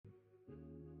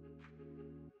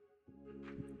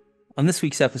On this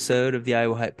week's episode of the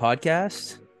Iowa Hype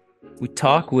Podcast, we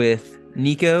talk with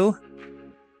Nico.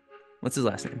 What's his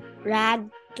last name?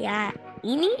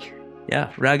 Ragaini?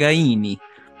 Yeah, Ragaini.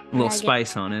 A little Raga,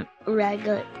 spice on it.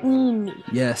 Ragaini.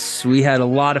 Yes, we had a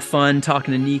lot of fun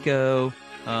talking to Nico,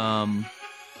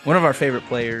 one of our favorite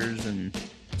players, and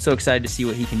so excited to see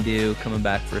what he can do coming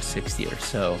back for a sixth year.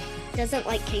 So, Doesn't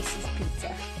like Casey's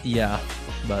pizza. yeah,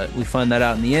 but we find that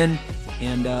out in the end.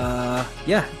 And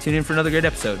yeah, tune in for another great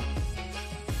episode.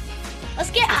 Let's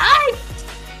get hyped!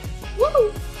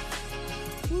 Woo!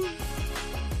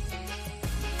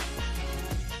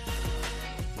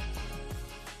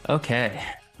 Okay.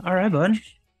 All right, bud.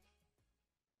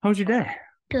 How was your day?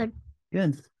 Good.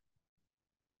 Good.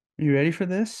 You ready for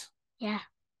this? Yeah.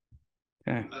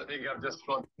 Okay. I think I'm just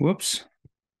fun. Whoops.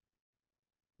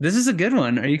 This is a good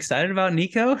one. Are you excited about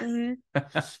Nico? Mhm.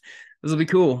 This will be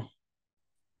cool.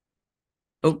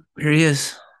 Oh, here he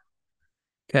is.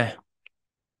 Okay.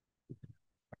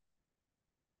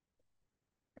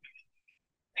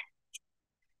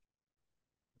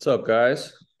 What's up,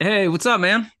 guys? Hey, what's up,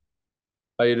 man?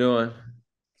 How you doing?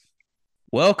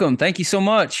 Welcome. Thank you so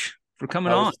much for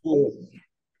coming How on. was school?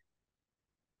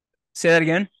 Say that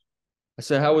again. I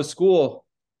said, how was school?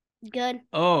 Good.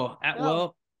 Oh, No.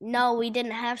 well, No, we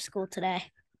didn't have school today.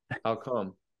 How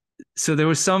come? so there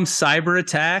was some cyber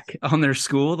attack on their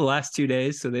school the last 2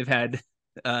 days. So they've had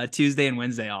Tuesday and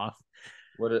Wednesday off.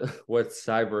 What's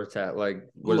cyber attack? Like,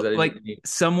 what does that Like even mean?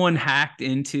 someone hacked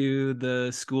into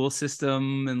the school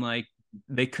system and like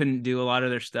they couldn't do a lot of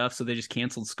their stuff, so they just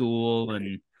canceled school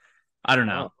and I don't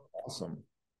know. Oh, awesome.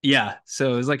 Yeah,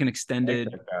 so it was like an Like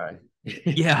extended. that guy.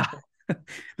 Yeah,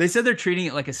 they said they're treating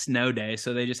it like a snow day,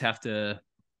 so they just have to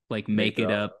like Make make it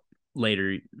it up. up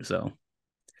later. So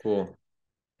Cool.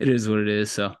 it is what it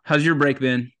is. So how's your break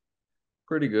been?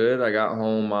 Pretty good. I got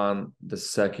home on the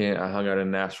second. I hung out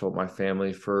in Nashville with my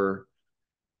family for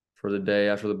the day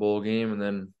after the bowl game, and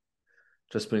then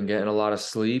just been getting a lot of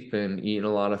sleep and eating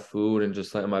a lot of food and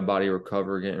just letting my body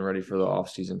recover, getting ready for the off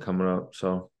season coming up.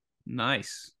 So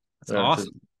Nice. That's yeah, just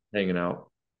awesome. hanging out.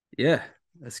 Yeah,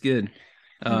 that's good.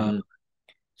 Uh, Hmm.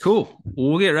 cool. Well,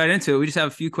 we'll get right into it. We just have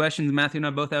a few questions. Matthew and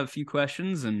I both have a few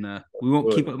questions, and we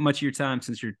won't keep Good. up much of your time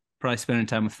since you're probably spending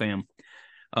time with fam.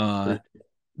 Uh,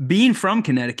 being from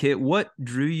Connecticut, what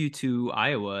drew you to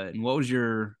Iowa, and what was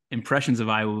your impressions of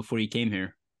Iowa before you came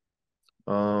here?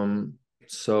 Um,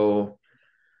 so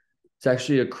it's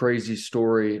actually a crazy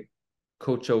story.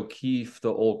 Coach O'Keefe,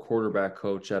 the old quarterback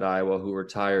coach at Iowa who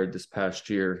retired this past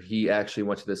year, he actually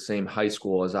went to the same high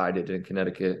school as I did in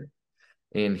Connecticut.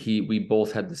 And we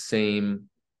both had the same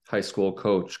high school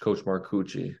coach, Coach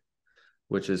Marcucci,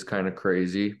 which is kind of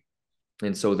crazy.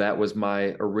 And so that was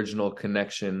my original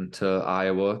connection to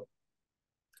Iowa.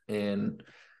 And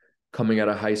coming out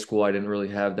of high school, I didn't really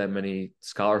have that many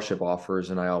scholarship offers,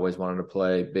 and I always wanted to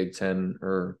play Big Ten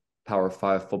or Power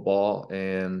Five football.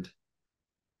 And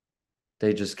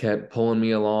they just kept pulling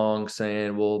me along,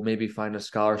 saying, "Well, maybe find a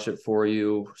scholarship for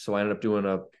you." So I ended up doing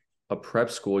a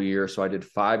prep school year. So I did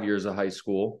 5 years of high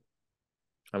school.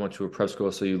 I went to a prep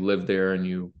school, so you live there and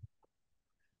you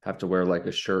have to wear like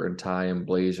a shirt and tie and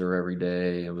blazer every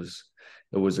day. It was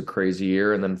a crazy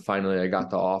year. And then finally I got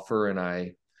the offer and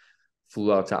I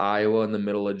flew out to Iowa in the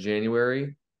middle of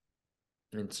January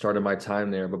and started my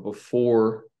time there. But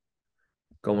before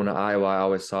going to Iowa, I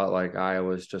always thought like Iowa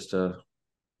was just a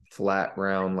flat,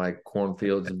 round, like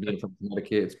cornfields. And being from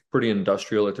Connecticut, it's pretty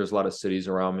industrial. Like there's a lot of cities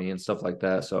around me and stuff like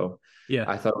that. So Yeah.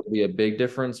 I thought it would be a big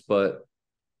difference. But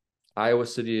Iowa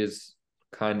City is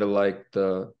kind of like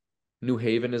the New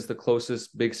Haven is the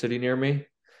closest big city near me.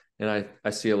 And I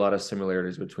see a lot of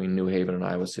similarities between New Haven and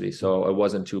Iowa City. So it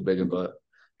wasn't too big of a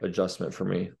adjustment for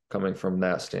me coming from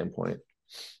that standpoint.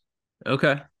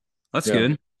 Okay. That's Yeah.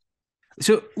 good.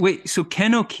 So wait, so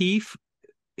Ken O'Keefe,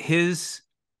 his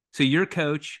so your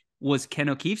coach was Ken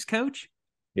O'Keefe's coach?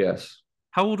 Yes.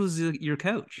 How old was your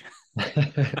coach?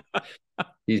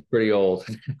 He's pretty old.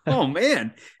 Oh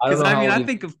man. I don't Because know I how mean old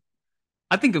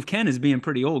I think of Ken as being a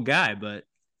pretty old guy, but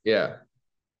yeah.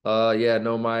 Yeah,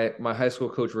 no, my high school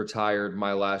coach retired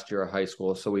my last year of high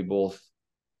school, so we both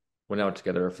went out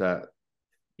together if that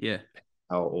yeah.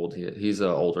 how old he is. He's an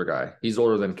older guy. He's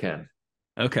older than Ken.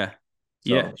 Okay.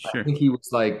 Yeah, So I sure. think he was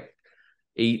like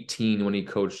 18 when he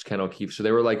coached Ken O'Keefe. So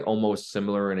they were like almost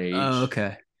similar in Oh, age.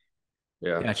 okay.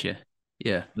 Yeah. Gotcha.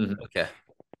 Yeah. Mhm. Okay.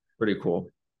 Pretty cool.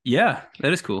 Yeah,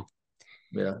 that is cool.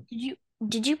 Yeah.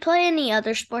 Did you play any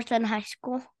other sports in high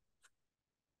school?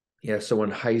 Yeah. So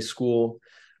in high school,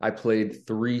 I played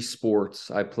three sports.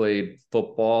 I played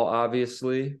football,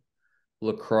 obviously,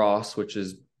 lacrosse, which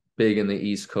is big in the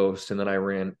East Coast, and then I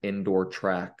ran indoor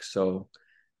track. So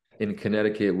in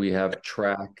Connecticut, we have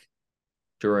track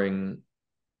during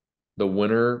the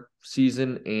winter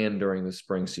season and during the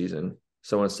spring season.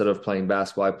 So instead of playing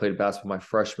basketball, I played basketball my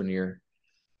freshman year,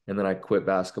 and then I quit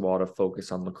basketball to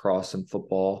focus on lacrosse and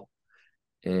football.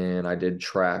 And I did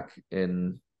track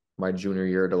in my junior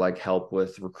year to like help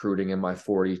with recruiting in my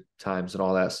 40 times and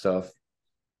all that stuff.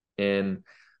 And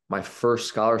my first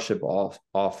scholarship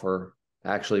offer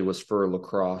actually was for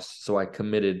lacrosse. So I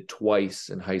committed twice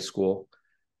in high school.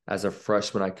 As a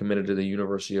freshman, I committed to the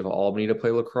University of Albany to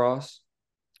play lacrosse.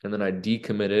 And then I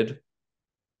decommitted.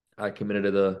 I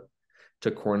committed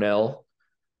to Cornell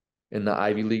in the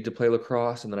Ivy League to play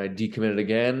lacrosse. And then I decommitted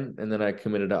again. And then I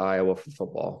committed to Iowa for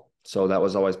football. So that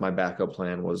was always my backup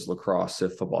plan, was lacrosse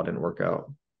if football didn't work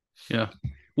out. Yeah.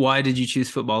 Why did you choose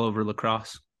football over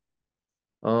lacrosse?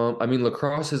 I mean,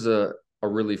 lacrosse is a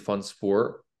really fun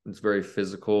sport. It's very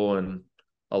physical and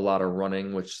a lot of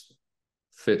running, which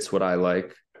fits what I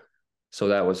like. So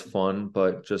that was fun.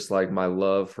 But just like my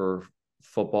love for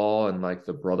football and like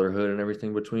the brotherhood and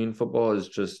everything between football is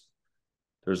just,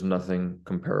 there's nothing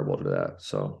comparable to that.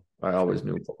 So I always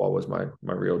knew football was my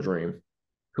real dream.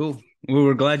 Cool. Well,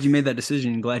 we're glad you made that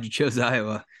decision. Glad you chose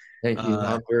Iowa. Thank you.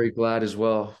 I'm very glad as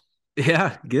well.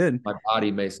 Yeah, good. My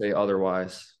body may say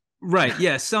otherwise. Right.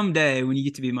 Yeah. Someday when you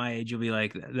get to be my age, you'll be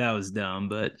like, that was dumb,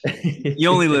 but you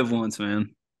only live once,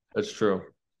 man. That's true.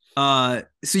 So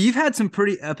you've had some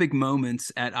pretty epic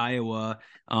moments at Iowa,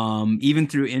 even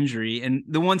through injury. And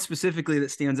the one specifically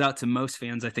that stands out to most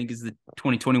fans, I think, is the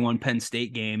 2021 Penn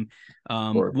State game.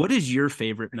 What is your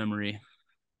favorite memory?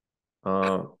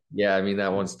 Yeah, I mean,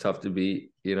 that one's tough to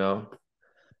beat, you know?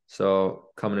 So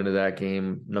coming into that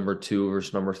game, number 2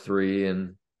 versus number 3,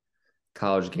 and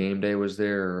College Game Day was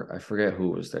there. I forget who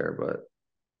was there, but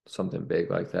something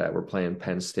big like that. We're playing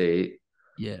Penn State.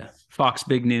 Yeah. Fox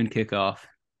Big Noon kickoff.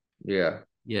 Yeah.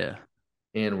 Yeah.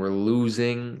 And we're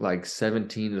losing like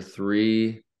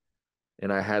 17-3.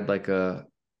 And I had like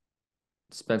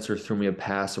Spencer threw me a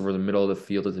pass over the middle of the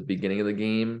field at the beginning of the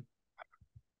game.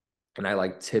 And I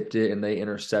like tipped it and they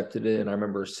intercepted it. And I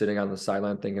remember sitting on the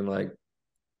sideline thinking like,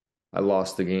 I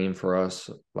lost the game for us.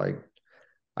 Like,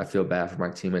 I feel bad for my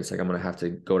teammates. Like, I'm going to have to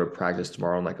go to practice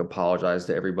tomorrow and like apologize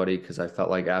to everybody, because I felt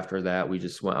like after that, we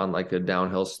just went on like a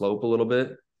downhill slope a little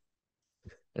bit.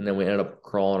 And then we ended up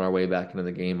crawling our way back into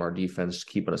the game. Our defense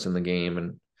keeping us in the game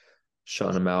and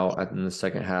shutting them out in the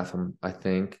second half, I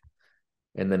think.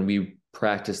 And then we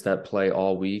practiced that play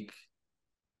all week.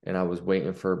 And I was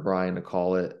waiting for Brian to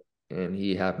call it. And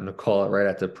he happened to call it right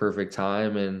at the perfect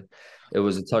time. And it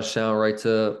was a touchdown right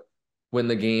to win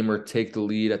the game or take the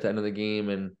lead at the end of the game.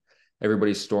 And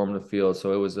everybody stormed the field.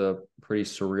 So it was a pretty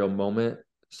surreal moment.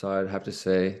 So I'd have to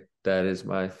say that is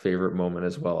my favorite moment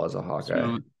as well as a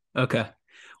Hawkeye. Okay.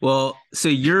 Well, so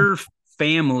your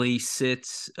family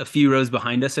sits a few rows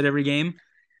behind us at every game.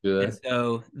 Good. And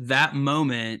so that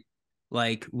moment,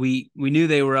 like we knew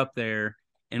they were up there.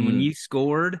 And when you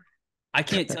scored, I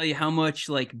can't tell you how much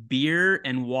like beer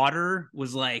and water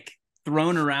was like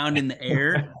thrown around in the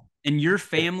air. And your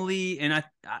family, and I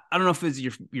don't know if it's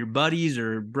your buddies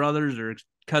or brothers or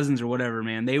cousins or whatever,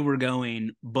 man, they were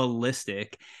going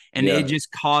ballistic. And it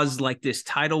just caused like this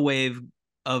tidal wave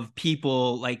of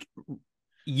people like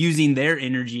using their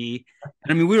energy.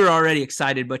 And I mean, we were already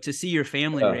excited, but to see your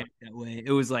family react that way,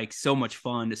 it was like so much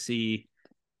fun to see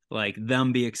like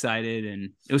them be excited, and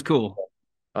it was cool.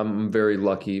 I'm very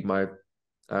lucky. I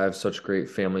have such great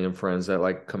family and friends that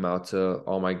like come out to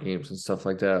all my games and stuff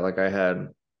like that. Like I had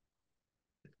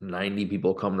 90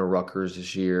 people come to Rutgers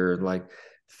this year, and like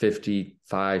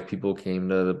 55 people came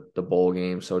to the bowl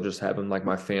game. So just having like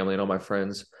my family and all my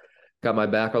friends got my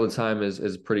back all the time is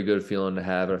a pretty good feeling to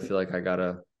have. And I feel like I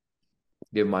gotta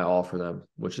give my all for them,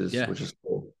 which is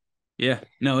cool. Yeah,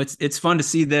 no, it's fun to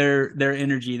see their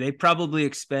energy. They probably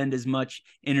expend as much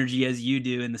energy as you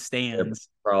do in the stands.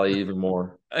 Yeah, probably even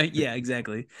more. Yeah,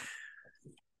 exactly.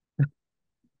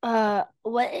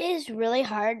 What is really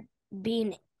hard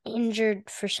being injured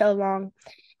for so long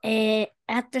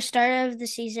at the start of the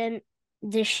season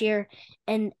this year,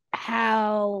 and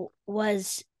how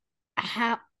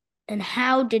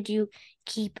did you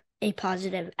keep a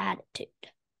positive attitude?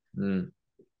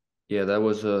 Yeah, it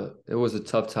was a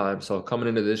tough time. So coming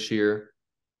into this year,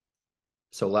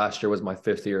 so last year was my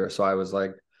 5th year. So I was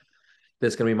like,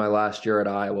 this is going to be my last year at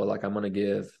Iowa. Like, I'm going to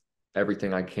give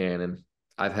everything I can. And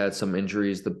I've had some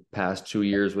injuries the past 2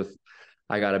 years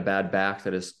I got a bad back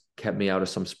that has kept me out of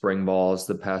some spring balls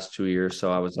the past 2 years.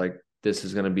 So I was like, this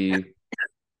is going to be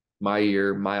my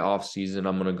year, my off season.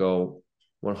 I'm going to go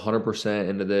 100%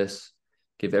 into this,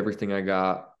 give everything I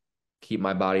got, keep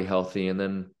my body healthy. And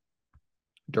then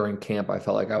during camp, I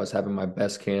felt like I was having my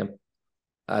best camp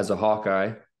as a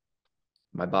Hawkeye.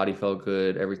 My body felt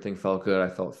good. Everything felt good.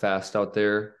 I felt fast out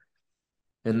there.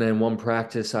 And then one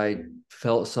practice, I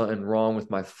felt something wrong with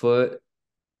my foot,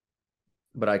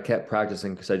 but I kept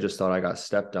practicing because I just thought I got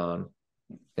stepped on.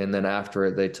 And then after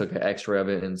it, they took an x-ray of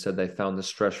it and said they found the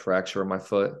stress fracture in my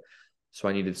foot. So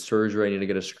I needed surgery. I needed to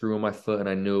get a screw in my foot, and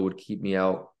I knew it would keep me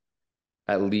out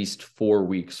at least 4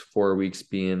 weeks, 4 weeks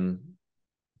being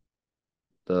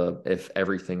if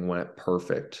everything went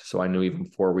perfect. So I knew even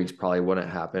 4 weeks probably wouldn't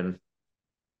happen.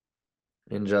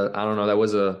 And just, I don't know, that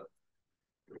was a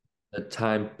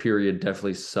time period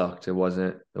definitely sucked. It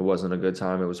wasn't a good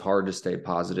time. It was hard to stay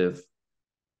positive,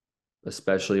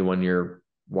 especially when you're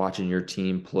watching your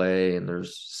team play and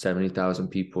there's 70,000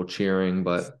 people cheering,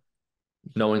 but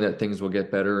knowing that things will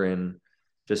get better and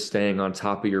just staying on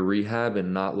top of your rehab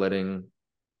and not letting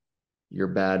your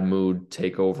bad mood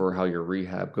take over how your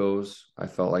rehab goes, I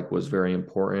felt like was very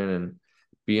important. And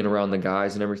being around the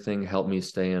guys and everything helped me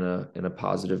stay in a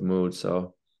positive mood.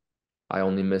 So I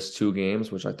only missed 2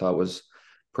 games, which I thought was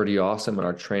pretty awesome. And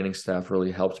our training staff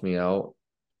really helped me out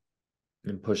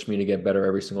and pushed me to get better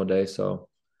every single day. So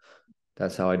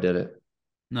that's how I did it.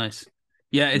 Nice.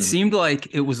 Yeah, it seemed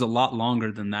like it was a lot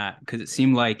longer than that because it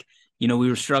seemed like, we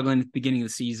were struggling at the beginning of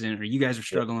the season, or you guys were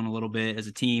struggling a little bit as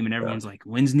a team, and everyone's like,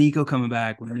 when's Nico coming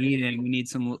back? We need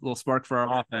some little spark for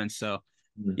our offense. So,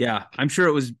 yeah, I'm sure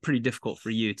it was pretty difficult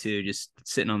for you too, just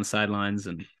sitting on the sidelines.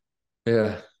 And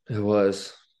yeah, it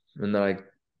was. And then I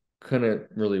couldn't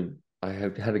really, I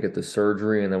had to get the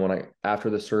surgery. And then after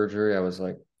the surgery, I was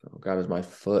like, oh God, is my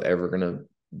foot ever going to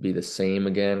be the same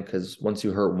again? Because once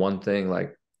you hurt one thing,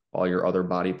 like all your other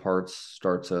body parts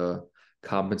start to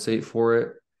compensate for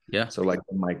it. Yeah. So like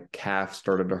my calf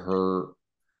started to hurt.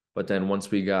 But then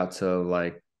once we got to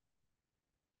like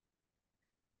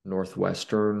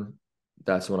Northwestern,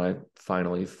 that's when I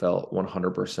finally felt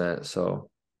 100%. So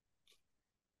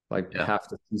like half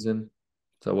the season.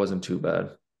 So it wasn't too bad.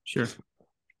 Sure.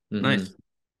 Nice.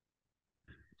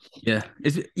 Yeah.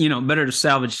 It's, better to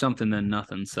salvage something than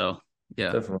nothing. So,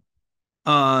 yeah. Definitely.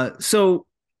 So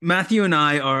Matthew and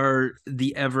I are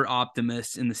the ever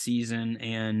optimists in the season,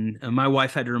 and my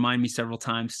wife had to remind me several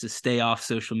times to stay off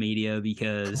social media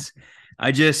because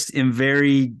I just am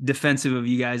very defensive of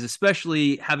you guys,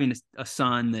 especially having a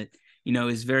son that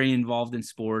is very involved in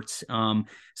sports.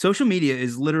 Social media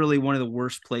is literally one of the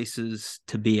worst places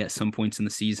to be at some points in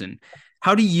the season.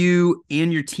 How do you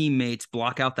and your teammates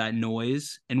block out that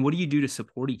noise, and what do you do to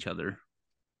support each other?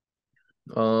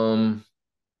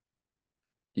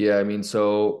 Yeah, I mean,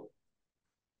 so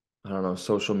I don't know,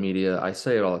 social media, I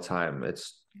say it all the time.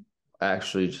 It's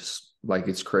actually just like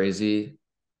it's crazy.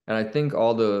 And I think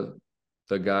all the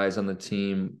guys on the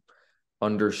team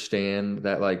understand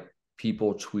that like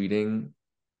people tweeting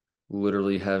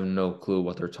literally have no clue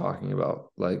what they're talking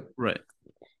about. Like Right.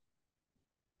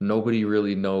 nobody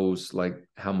really knows like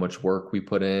how much work we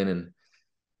put in and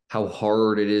how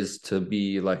hard it is to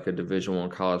be like a Division I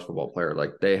college football player.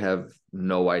 Like they have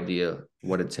no idea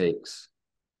what it takes.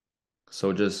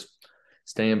 So just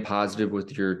staying positive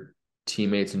with your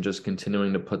teammates and just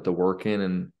continuing to put the work in,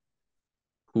 and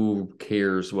who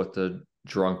cares what the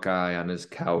drunk guy on his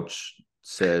couch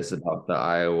says about the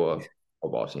Iowa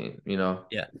football team,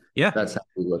 Yeah. Yeah. That's how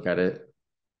we look at it.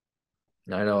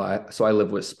 I know I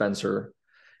live with Spencer,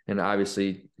 and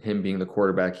obviously him being the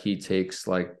quarterback, he takes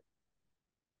like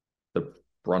the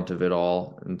brunt of it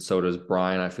all. And so does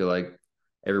Brian. I feel like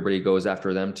everybody goes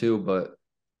after them too, but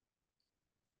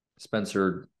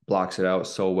Spencer blocks it out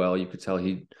so well. You could tell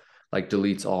he like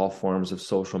deletes all forms of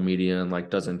social media and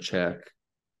like doesn't check,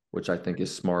 which I think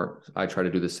is smart. I try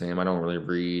to do the same. I don't really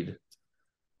read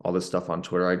all this stuff on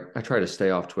Twitter. I try to stay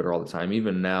off Twitter all the time.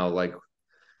 Even now, like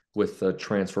with the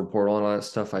transfer portal and all that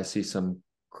stuff, I see some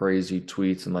crazy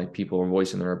tweets and like people are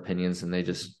voicing their opinions and they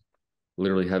just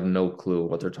literally have no clue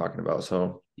what they're talking about.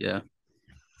 So yeah,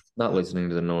 not listening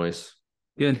to the noise.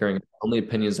 Good. Caring, only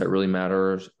opinions that really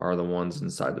matter are the ones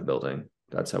inside the building.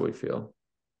 That's how we feel.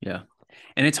 Yeah.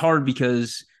 And it's hard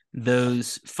because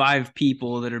those 5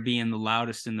 people that are being the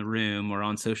loudest in the room or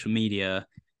on social media,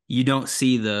 you don't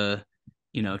see the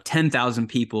 10,000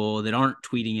 people that aren't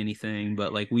tweeting anything,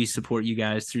 but like we support you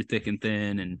guys through thick and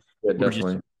thin, and Yeah, we're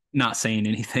definitely just not saying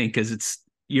anything because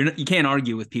you can't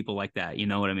argue with people like that. You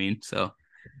know what I mean? So.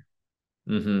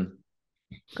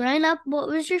 Growing up, what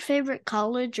was your favorite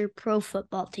college or pro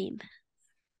football team?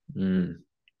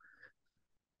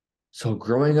 So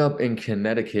growing up in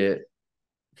Connecticut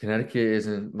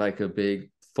isn't like a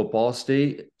big football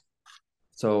state.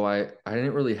 So I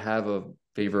didn't really have a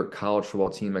favorite college football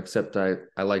team except I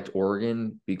liked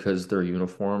Oregon because their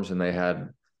uniforms, and they had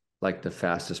like the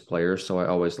fastest players, so I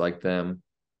always liked them.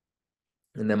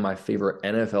 And then my favorite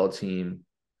NFL team,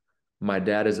 my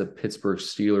dad is a Pittsburgh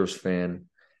Steelers fan,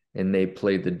 and they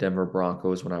played the Denver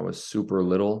Broncos when I was super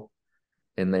little.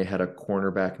 And they had a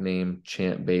cornerback named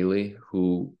Champ Bailey,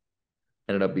 who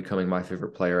ended up becoming my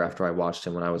favorite player after I watched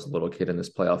him when I was a little kid in this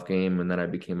playoff game. And then I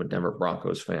became a Denver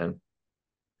Broncos fan.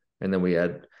 And then we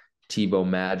had Tebow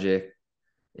Magic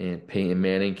and Peyton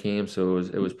Manning came. So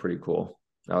it was pretty cool.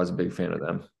 I was a big fan of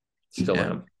them. Still Yeah.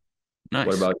 am. What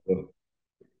Nice. about you?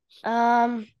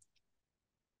 Um,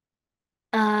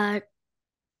 uh,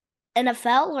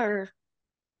 NFL or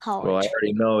Well, I college?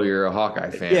 already know you're a Hawkeye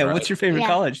fan, Yeah. right? What's your favorite Yeah.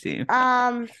 college team?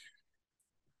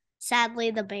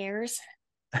 Sadly, the Bears.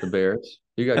 The Bears.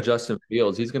 You got Justin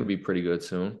Fields. He's going to be pretty good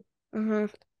soon. Mm-hmm.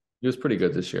 He was pretty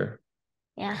good this year.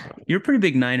 Yeah. You're a pretty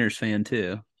big Niners fan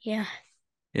too. Yeah.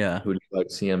 Yeah. Who do you like?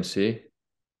 CMC?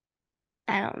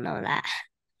 I don't know that.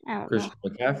 I don't know. Christian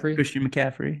McCaffrey? Christian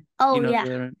McCaffrey. Oh, You know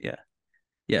yeah. yeah.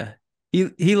 Yeah.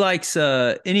 He likes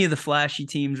any of the flashy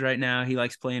teams right now. He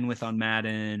likes playing with on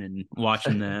Madden and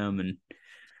watching them, and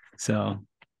so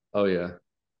Oh, yeah.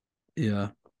 yeah.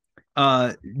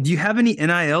 Do you have any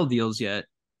NIL deals yet?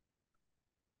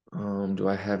 Do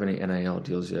I have any NIL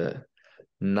deals yet?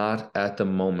 Not at the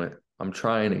moment. I'm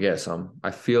trying to get some.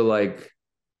 I feel like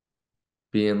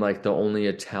being like the only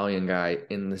Italian guy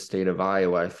in the state of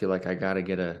Iowa, I feel like I got to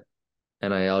get a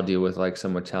NIL deal with like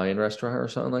some Italian restaurant or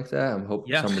something like that. I'm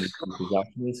hoping Yeah. somebody reaches out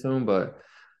to me soon, but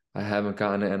I haven't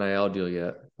gotten an NIL deal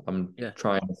yet. I'm Yeah.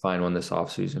 trying to find one this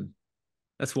off season.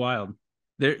 That's wild.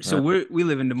 So we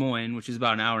live in Des Moines, which is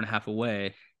about an hour and a half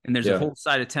away, and there's a Yeah. whole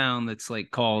side of town that's like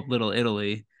called Little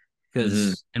Italy,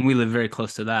 Mhm. and we live very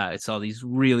close to that. It's all these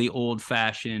really old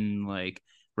fashioned like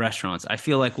restaurants. I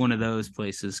feel like one of those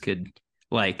places could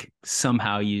like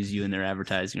somehow use you in their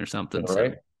advertising or something. All So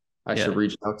right. I yeah, should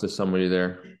reach out to somebody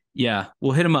there. yeah,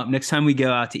 we'll hit them up next time we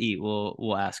go out to eat.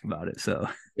 We'll ask about it. So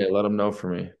Yeah, let them know for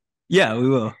me. yeah, we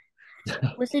will.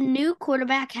 With a new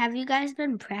quarterback, have you guys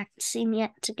been practicing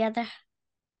yet together?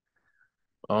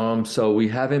 So we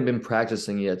haven't been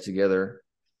practicing yet together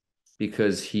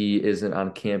because he isn't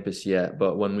on campus yet.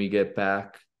 But when we get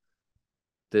back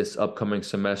this upcoming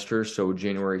semester, so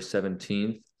January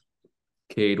 17th,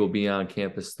 Cade will be on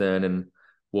campus then, and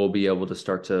we'll be able to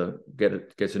start to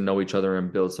get to know each other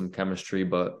and build some chemistry.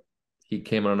 But he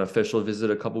came on an official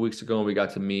visit a couple weeks ago, and we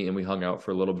got to meet and we hung out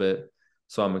for a little bit.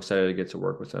 So I'm excited to get to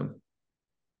work with him.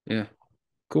 Yeah,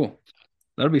 cool.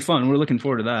 That'll be fun. We're looking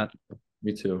forward to that.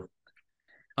 Me too.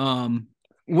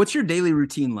 What's your daily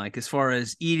routine like as far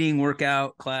as eating,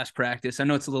 workout, class, practice? I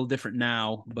know it's a little different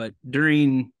now, but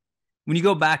when you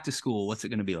go back to school, what's it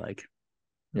going to be like?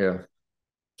 Yeah.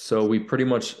 So we pretty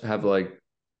much have like,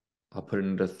 I'll put it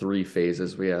into three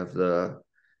phases. We have the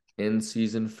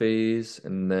in-season phase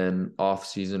and then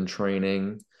off-season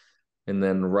training. And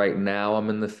then right now I'm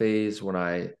in the phase when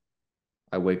I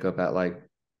wake up at like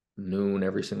noon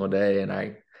every single day and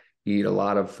I eat a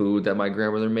lot of food that my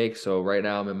grandmother makes. So right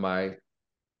now I'm in my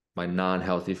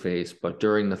non-healthy phase. But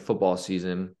during the football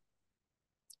season,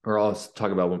 or I'll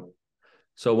talk about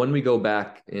when we go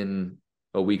back in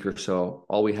a week or so,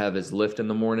 all we have is lift in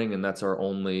the morning, and that's our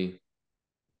only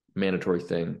mandatory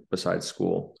thing besides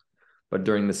school. But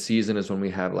during the season is when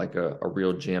we have like a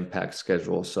real jam-packed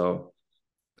schedule. So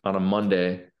on a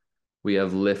Monday, we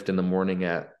have lift in the morning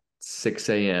at 6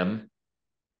 a.m.,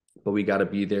 but we got to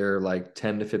be there like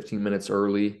 10 to 15 minutes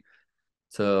early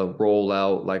to roll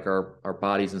out like our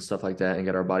bodies and stuff like that and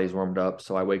get our bodies warmed up.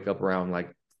 So I wake up around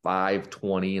like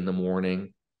 5:20 in the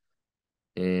morning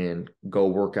and go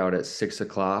work out at 6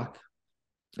 o'clock.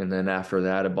 And then after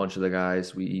that, a bunch of the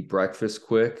guys, we eat breakfast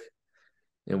quick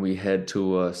and we head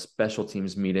to a special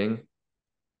teams meeting,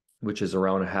 which is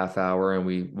around a half hour. And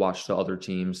we watch the other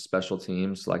teams, special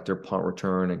teams, like their punt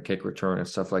return and kick return and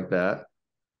stuff like that.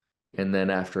 And then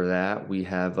after that, we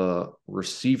have a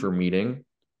receiver meeting.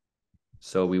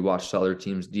 So we watch the other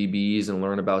teams' DBs and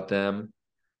learn about them,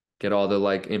 get all the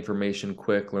like information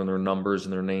quick, learn their numbers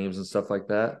and their names and stuff like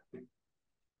that.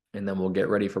 And then we'll get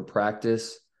ready for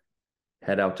practice,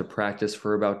 head out to practice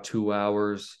for about 2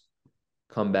 hours,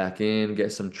 come back in,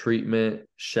 get some treatment,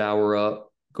 shower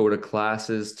up, go to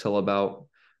classes till about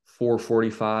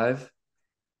 4:45.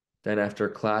 Then after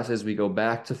classes, we go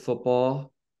back to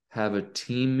football, have a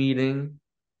team meeting.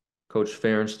 Coach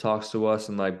Ferentz talks to us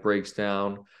and like breaks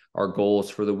down our goals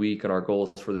for the week and our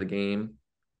goals for the game.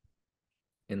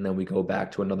 And then we go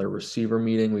back to another receiver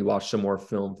meeting. We watch some more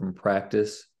film from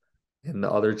practice and the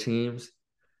other teams.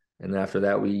 And after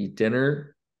that, we eat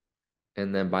dinner.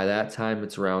 And then by that time,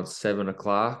 it's around 7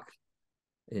 o'clock.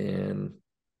 And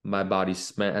my body's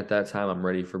spent at that time. I'm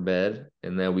ready for bed.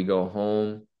 And then we go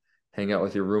home, hang out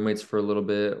with your roommates for a little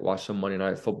bit, watch some Monday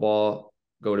Night Football,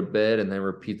 go to bed, and then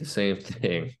repeat the same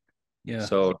thing. Yeah.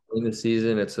 So in the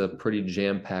season, it's a pretty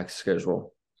jam-packed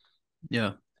schedule.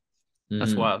 Yeah.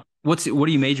 That's wild. What are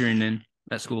you majoring in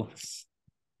at school?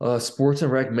 Sports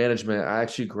and rec management. I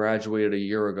actually graduated a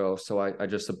year ago, so I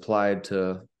just applied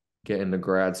to get into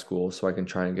grad school so I can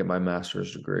try and get my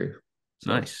master's degree.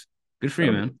 So, nice. Good for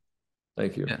you, man.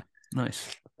 Thank you. Yeah.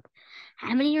 Nice.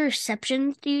 How many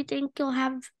receptions do you think you'll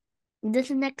have this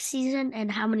next season,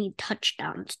 and how many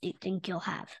touchdowns do you think you'll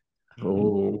have?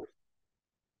 Oh,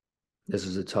 this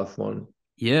is a tough one.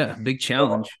 Yeah, big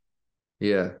challenge.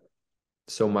 Yeah.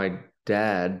 So my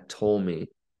dad told me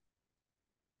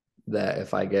that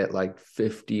if I get like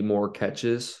 50 more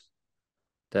catches,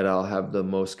 that I'll have the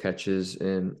most catches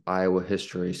in Iowa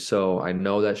history. So I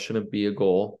know that shouldn't be a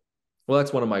goal. Well,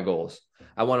 that's one of my goals.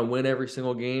 I want to win every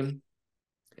single game,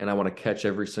 and I want to catch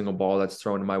every single ball that's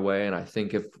thrown in my way. And I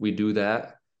think if we do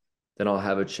that, then I'll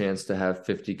have a chance to have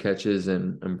 50 catches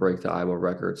and break the Iowa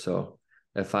record. So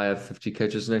if I have 50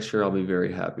 catches next year, I'll be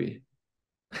very happy.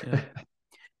 Yeah.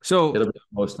 So it'll be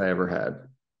the most I ever had.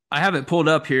 I have it pulled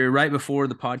up here right before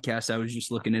the podcast. I was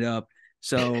just looking it up.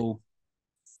 So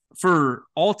for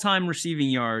all-time receiving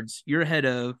yards, you're ahead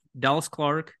of Dallas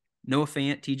Clark, Noah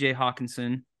Fant, TJ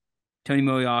Hawkinson, Tony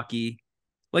Moeaki,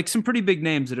 like some pretty big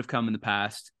names that have come in the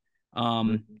past.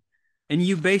 And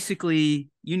you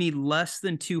need less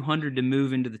than 200 to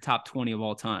move into the top 20 of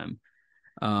all time.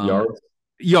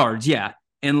 Yards, yeah.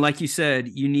 And like you said,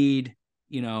 you need,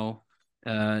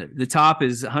 the top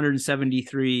is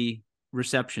 173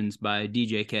 receptions by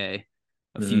DJK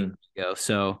a few years ago.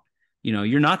 So,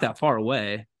 you're not that far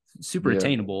away. Super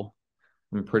attainable.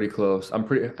 I'm pretty close. I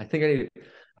think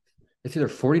it's either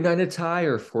 49 to tie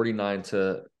or 49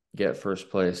 to get first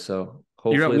place. So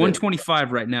hopefully you're at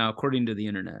 125 right now, according to the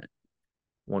internet.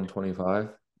 125?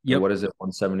 Yep. And what is it?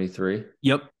 173?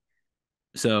 Yep.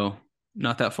 So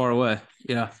not that far away.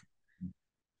 Yeah.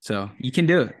 So you can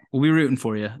do it. We'll be rooting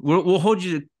for you. We'll hold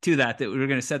you to that we're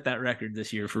going to set that record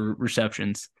this year for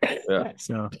receptions. Yeah.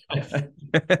 So,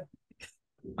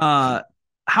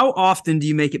 how often do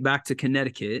you make it back to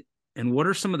Connecticut, and what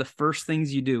are some of the first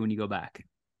things you do when you go back?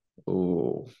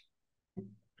 Oh,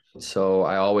 so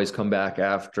I always come back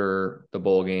after the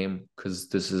bowl game because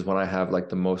this is when I have like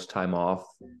the most time off.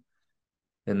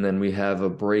 And then we have a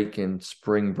break in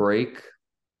spring break,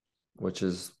 which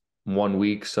is 1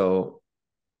 week. So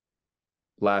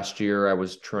last year I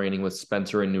was training with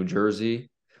Spencer in New Jersey,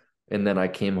 and then I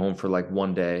came home for like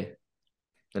 1 day.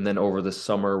 And then over the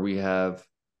summer we have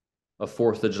a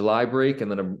 4th of July break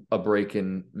and then a break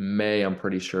in May, I'm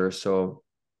pretty sure. So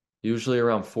usually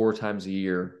around 4 times a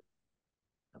year.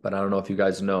 But I don't know if you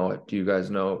guys know it. Do you guys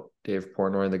know Dave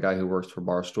Portnoy, the guy who works for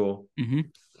Barstool? Mm-hmm.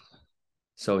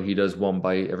 So he does one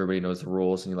bite. Everybody knows the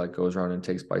rules, and he like goes around and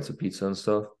takes bites of pizza and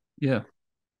stuff. Yeah.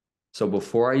 So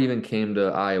before I even came to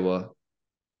Iowa,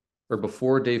 or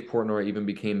before Dave Portnoy even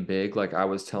became big, like I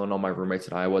was telling all my roommates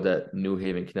in Iowa that New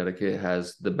Haven, Connecticut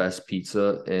has the best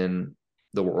pizza in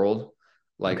the world.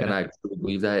 Like, and I truly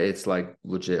believe that. It's like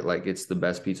legit, like it's the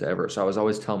best pizza ever. So I was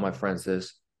always telling my friends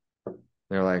this.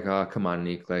 They're like, "Oh, come on,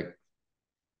 Nick. Like,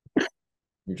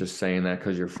 you're just saying that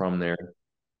because you're from there."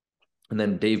 And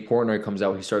then Dave Portnoy comes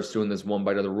out. He starts doing this one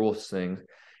bite of the rules thing.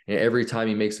 And every time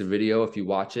he makes a video, if you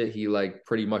watch it, he like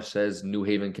pretty much says New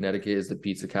Haven, Connecticut is the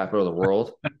pizza capital of the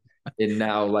world. And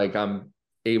now like I'm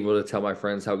able to tell my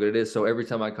friends how good it is. So every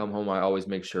time I come home, I always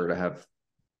make sure to have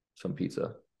some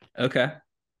pizza. Okay.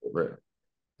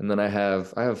 And then I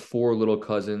have 4 little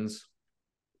cousins,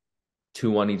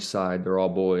 2 on each side. They're all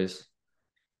boys.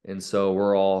 And so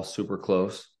we're all super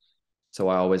close. So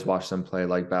I always watch them play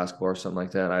like basketball or something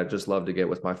like that. I just love to get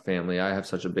with my family. I have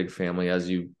such a big family, as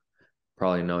you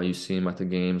probably know. You see them at the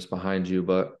games behind you,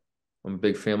 but I'm a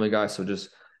big family guy. So just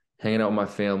hanging out with my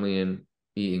family and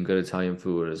eating good Italian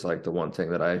food is like the one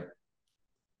thing that I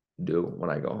do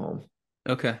when I go home.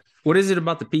 Okay. What is it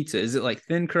about the pizza? Is it like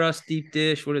thin crust, deep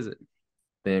dish? What is it?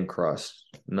 Thin crust.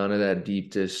 None of that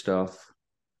deep dish stuff.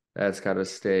 That's got to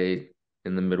stay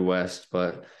in the Midwest.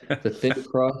 But the thin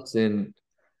crust, and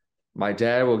my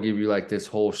dad will give you like this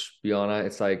whole spiel on it.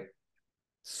 It's like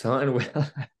something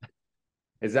with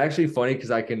it's actually funny because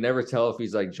I can never tell if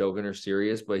he's like joking or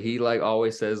serious, but he like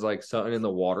always says like something in the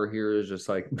water here is just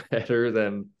like better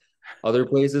than other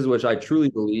places, which I truly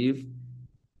believe.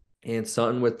 And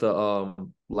something with the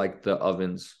like the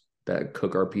ovens that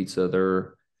cook our pizza,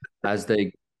 they're as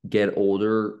they get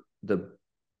older,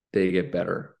 they get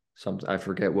better. I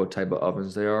forget what type of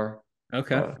ovens they are.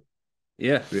 Okay.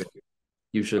 Yeah.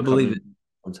 You should believe come it.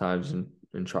 sometimes and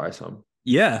and try some.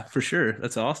 Yeah, for sure.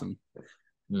 That's awesome.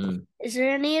 Is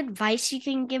there any advice you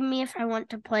can give me if I want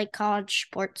to play college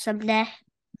sports someday?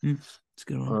 That's a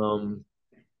good one.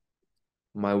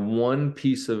 My one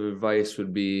piece of advice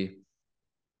would be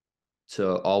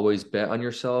to always bet on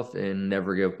yourself and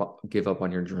never give up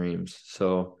on your dreams.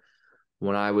 So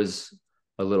when I was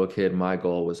a little kid, my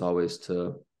goal was always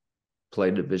to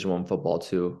play Division I football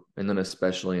too, and then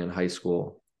especially in high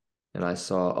school. And I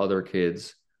saw other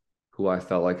kids who I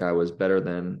felt like I was better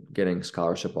than getting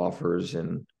scholarship offers,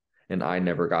 and I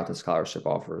never got the scholarship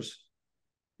offers.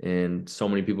 And so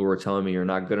many people were telling me, you're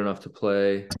not good enough to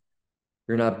play,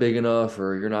 you're not big enough,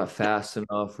 or you're not fast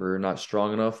enough, or you're not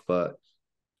strong enough. But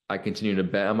I continue to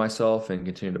bet on myself and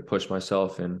continue to push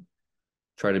myself and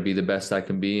try to be the best I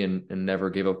can be, and never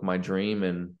give up my dream.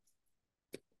 And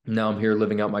now I'm here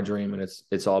living out my dream, and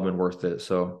it's all been worth it.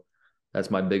 So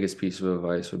that's my biggest piece of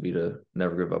advice, would be to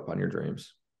never give up on your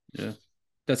dreams. Yeah,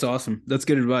 that's awesome. That's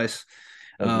good advice.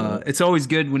 It's always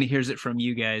good when he hears it from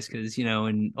you guys, because, you know,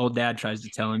 and old dad tries to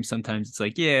tell him, sometimes it's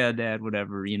like, yeah, dad,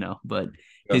 whatever, you know, but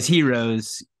his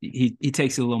heroes, he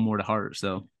takes it a little more to heart.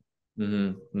 So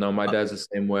no, my dad's the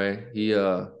same way.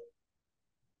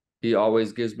 He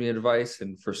always gives me advice,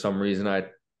 and for some reason I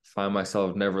find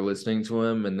myself never listening to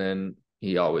him, and then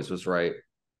he always was right.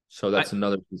 So that's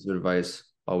another piece of advice.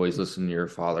 Always listen to your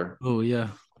father. Oh yeah.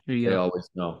 There you They go. always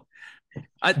know.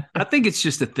 I think it's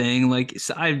just a thing. Like,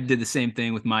 so I did the same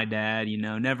thing with my dad, you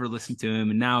know, never listened to him.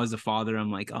 And now as a father, I'm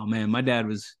like, oh man, my dad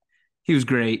he was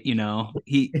great. You know,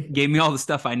 he gave me all the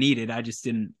stuff I needed. I just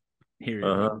didn't hear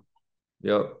it.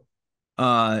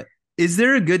 Yep. Is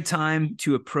there a good time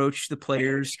to approach the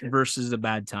players versus a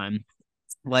bad time?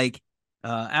 Like,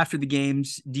 after the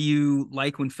games, do you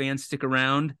like when fans stick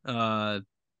around, to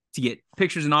get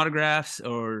pictures and autographs,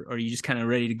 or are you just kind of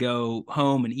ready to go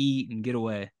home and eat and get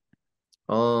away?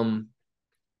 I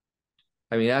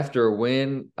mean, after a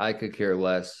win, I could care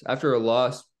less. After a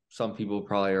loss, some people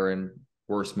probably are in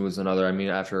worse moods than other. I mean,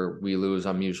 after we lose,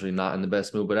 I'm usually not in the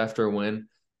best mood, but after a win,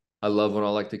 I love when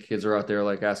all like the kids are out there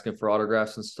like asking for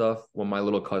autographs and stuff. When my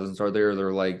little cousins are there,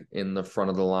 they're like in the front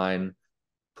of the line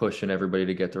pushing everybody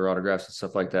to get their autographs and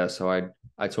stuff like that. So I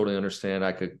totally understand.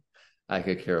 I could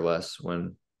care less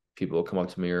when people come up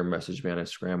to me or message me on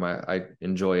Instagram. I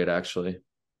enjoy it, actually.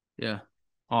 Yeah.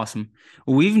 Awesome.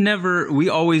 We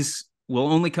always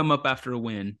will only come up after a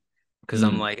win, because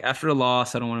I'm like, after a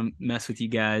loss, I don't want to mess with you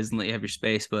guys and let you have your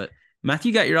space. But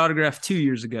Matthew got your autograph 2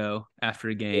 years ago after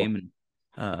a game,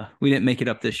 and we didn't make it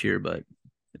up this year, but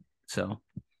so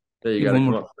there you got to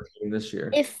come up this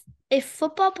year. If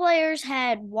football players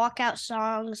had walkout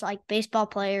songs like baseball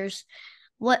players,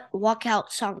 what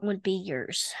walkout song would be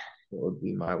yours? What would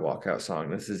be my walkout song?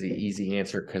 This is the easy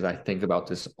answer because I think about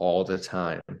this all the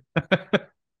time.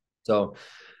 So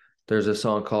there's a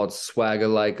song called Swagger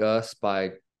Like Us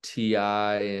by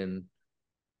T.I. and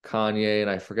Kanye, and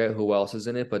I forget who else is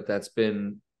in it, but that's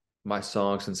been my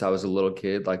song since I was a little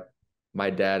kid. Like,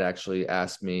 my dad actually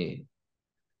asked me,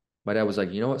 my dad was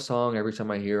like, you know what song every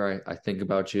time I hear, I think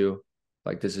about you,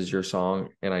 like, this is your song.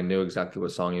 And I knew exactly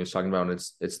what song he was talking about, and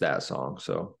it's that song.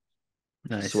 So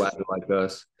nice. Swagger Like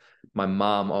Us. My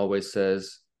mom always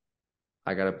says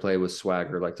I got to play with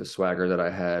swagger, like the swagger that I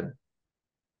had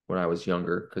when I was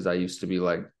younger, because I used to be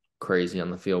like crazy on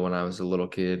the field when I was a little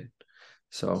kid.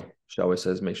 So she always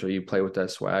says, make sure you play with that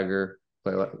swagger,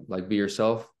 play like be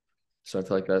yourself. So I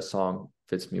feel like that song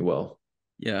fits me well.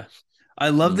 Yeah. I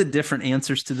love the different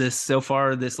answers to this so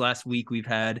far. This last week we've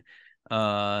had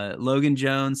Logan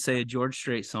Jones say a George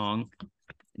Strait song.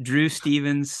 Drew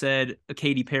Stevens said a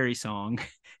Katy Perry song.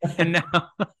 And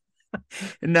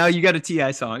now you got a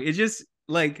T.I. song. It's just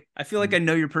like, I feel like I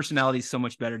know your personality so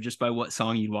much better just by what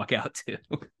song you'd walk out to.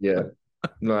 Yeah.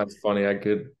 No, that's funny.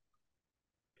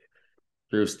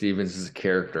 Drew Stevens is a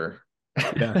character.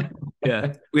 Yeah.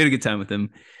 Yeah. We had a good time with him.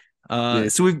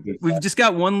 So we've just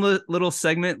got one little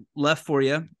segment left for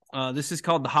you. This is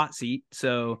called the hot seat.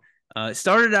 So it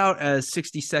started out as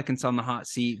 60 seconds on the hot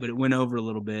seat, but it went over a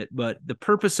little bit. But the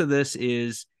purpose of this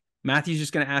is Matthew's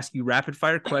just going to ask you rapid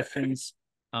fire questions.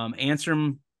 Answer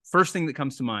them first thing that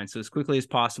comes to mind, so as quickly as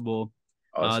possible.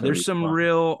 There's some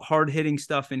real hard-hitting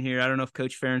stuff in here. I don't know if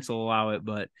Coach Ferentz will allow it,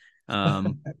 but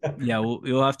yeah,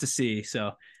 we'll have to see.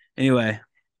 So anyway,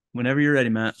 whenever you're ready,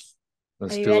 Matt.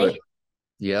 Let's do it.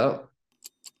 Yep.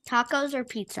 Tacos or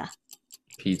pizza?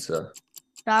 Pizza.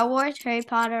 Star Wars, Harry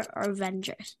Potter, or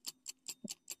Avengers?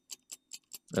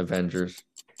 Avengers.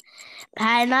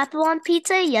 Pineapple on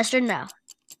pizza, yes or no?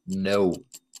 No.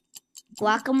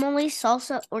 Guacamole,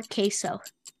 salsa, or queso?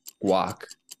 Guac.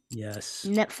 Yes.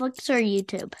 Netflix or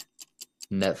YouTube?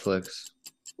 Netflix.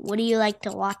 what do you like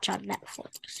to watch on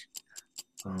Netflix?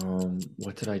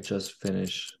 What did I just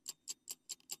finish?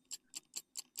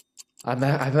 I'm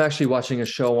actually watching a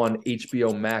show on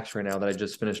HBO Max right now that I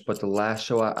just finished. But the last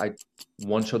show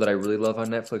one show that I really love on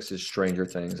Netflix is Stranger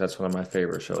Things. That's one of my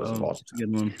favorite shows of all That's a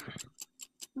good one.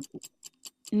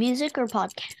 Music or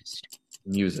podcast?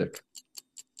 Music.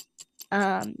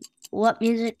 What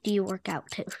music do you work out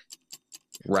to?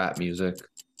 Rap music.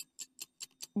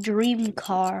 Dream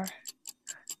car.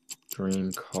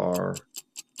 Dream car.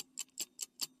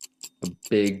 A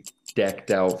big decked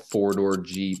out 4-door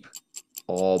Jeep,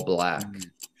 all black.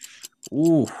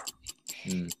 Ooh.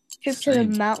 Trip to the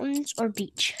mountains or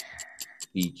beach?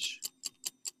 Beach.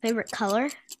 Favorite color?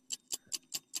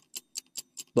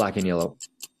 Black and yellow.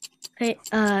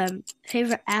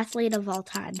 Favorite athlete of all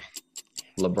time?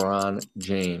 LeBron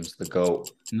James, the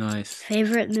GOAT. Nice.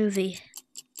 Favorite movie?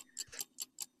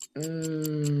 I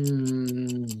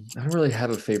don't really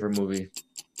have a favorite movie.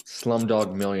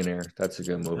 Slumdog Millionaire. That's a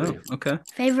good movie. Oh, okay.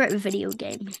 Favorite video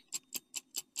game?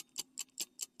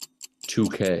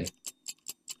 2K.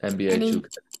 NBA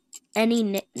 2K. Any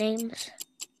nicknames?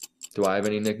 Do I have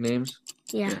any nicknames?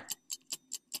 Yeah.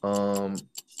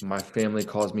 My family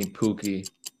calls me Pookie.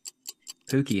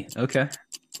 Pookie. Okay.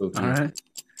 Pookie. All right.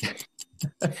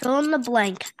 Fill in the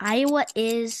blank. Iowa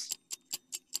is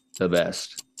The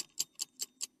best.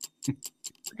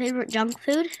 favorite junk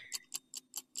food?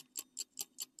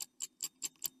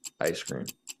 Ice cream.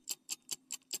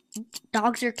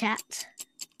 Dogs or cats?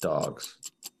 Dogs.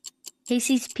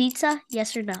 Casey's Pizza?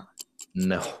 Yes or no?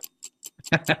 No.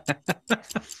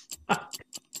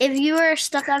 If you were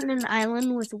stuck on an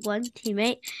island with one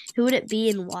teammate, who would it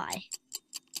be and why?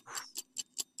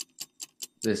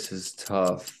 This is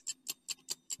tough.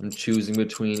 I'm choosing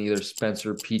between either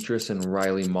Spencer Petras and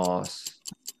Riley Moss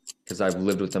because I've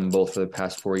lived with them both for the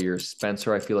past 4 years.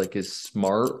 Spencer, I feel like, is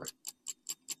smart,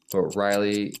 but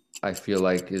Riley, I feel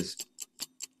like he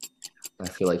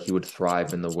would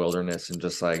thrive in the wilderness and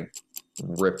just like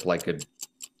rip like a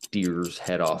deer's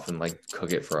head off and like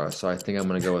cook it for us. So I think I'm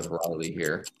gonna go with Riley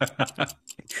here.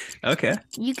 Okay.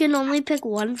 You can only pick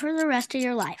one for the rest of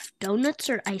your life. Donuts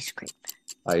or ice cream?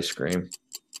 Ice cream.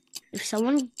 If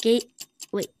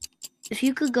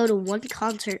you could go to one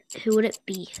concert, who would it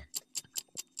be?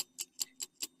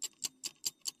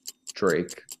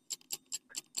 Drake.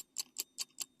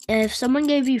 If someone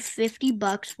gave you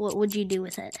 $50, what would you do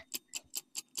with it?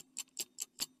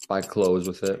 Buy clothes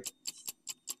with it.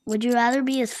 Would you rather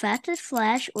be as fast as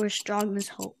Flash or as strong as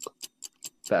Hulk?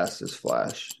 Fast as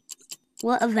Flash.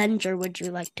 What Avenger would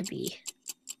you like to be?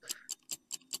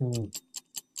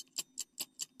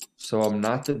 So I'm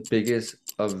not the biggest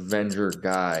Avenger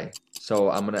guy.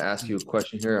 So I'm going to ask you a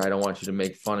question here. I don't want you to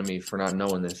make fun of me for not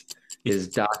knowing this. Is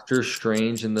Doctor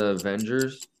Strange in the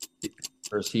Avengers?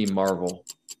 Or is he Marvel?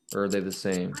 Or are they the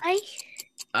same? I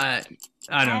don't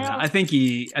know. I think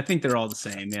they're all the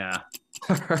same. Yeah.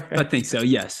 I think so.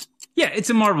 Yes. Yeah,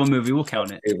 it's a Marvel movie. We'll count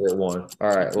it. Favorite one.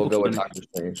 All right, we'll go with Doctor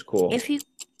Strange. Cool. If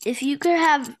you could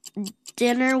have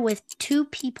dinner with two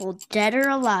people, dead or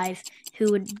alive, who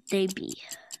would they be?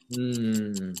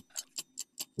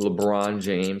 LeBron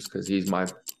James, because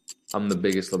I'm the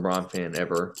biggest LeBron fan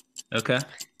ever. Okay.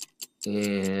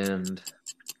 And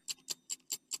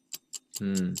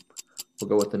we'll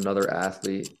go with another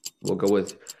athlete. We'll go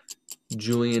with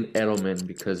Julian Edelman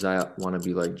because I want to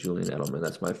be like Julian Edelman.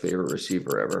 That's my favorite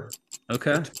receiver ever.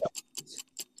 Okay.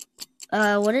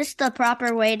 What is the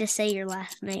proper way to say your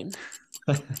last name?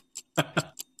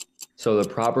 So the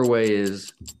proper way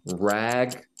is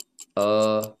Ragaini.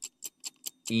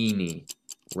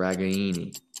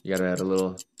 Ragaini. You gotta add a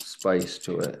little spice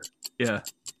to it. Yeah.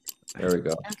 There we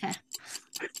go. Okay.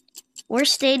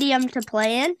 Worst stadium to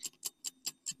play in?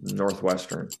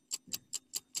 Northwestern.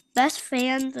 Best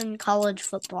fans in college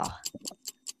football?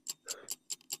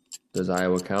 Does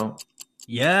Iowa count?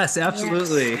 Yes,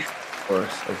 absolutely.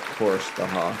 Yes. Of course, the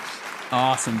Hawks.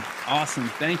 Awesome.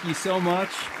 Thank you so much.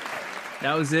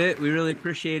 That was it. We really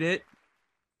appreciate it.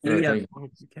 Turn your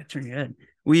head.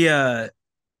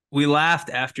 We laughed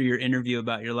after your interview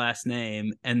about your last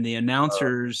name, and the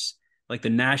announcers, like the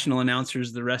national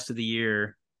announcers, the rest of the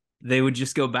year, they would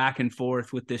just go back and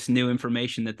forth with this new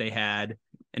information that they had,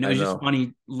 and it was just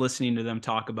funny listening to them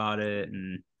talk about it.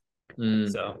 And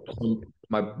so,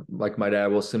 my dad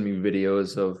will send me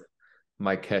videos of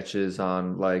my catches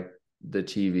on like the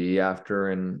TV after,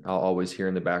 and I'll always hear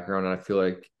in the background. And I feel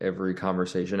like every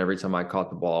conversation, every time I caught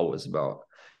the ball, was about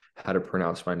how to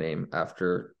pronounce my name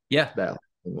after that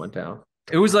went down.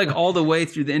 It was like all the way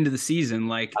through the end of the season,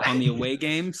 like on the away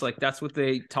games, like that's what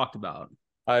they talked about.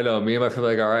 I know. Me and my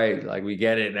family like, all right, like we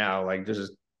get it now. Like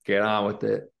just get on with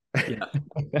it. Yeah.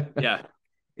 Yeah.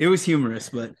 It was humorous,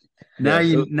 but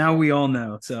now we all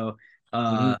know. So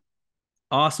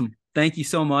awesome. Thank you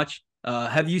so much.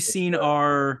 Have you seen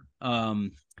our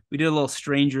we did a little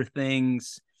Stranger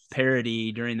Things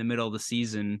parody during the middle of the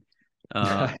season.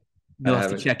 You'll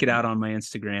have to check it out on my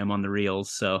Instagram on the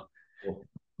reels. So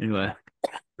anyway,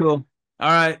 cool. All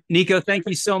right, Nico, thank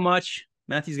you so much.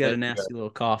 Matthew's got a nasty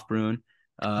little cough brewing.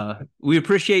 We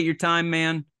appreciate your time,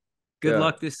 man. Good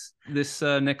luck this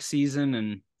next season,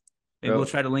 and maybe we'll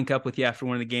try to link up with you after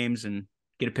one of the games and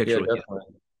get a picture with definitely.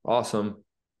 You. Awesome.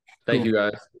 Thank Cool. you,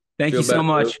 guys. Thank you so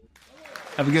much.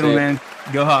 Have a good one, man.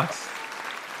 Go Hawks.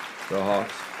 Go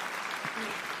Hawks.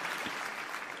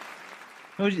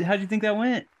 How'd you think that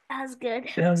went? That was good.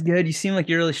 That was good. You seem like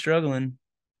you're really struggling.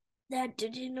 Dad,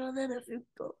 did you know that if you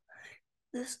go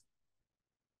this,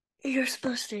 you're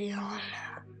supposed to yawn?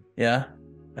 Yeah.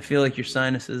 I feel like your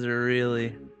sinuses are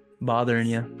really bothering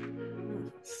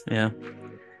you. Yeah.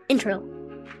 Intro.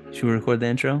 Should we record the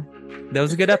intro? That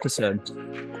was a good episode.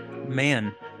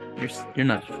 Man, you're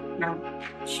not. No.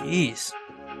 Jeez.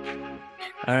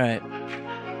 All right.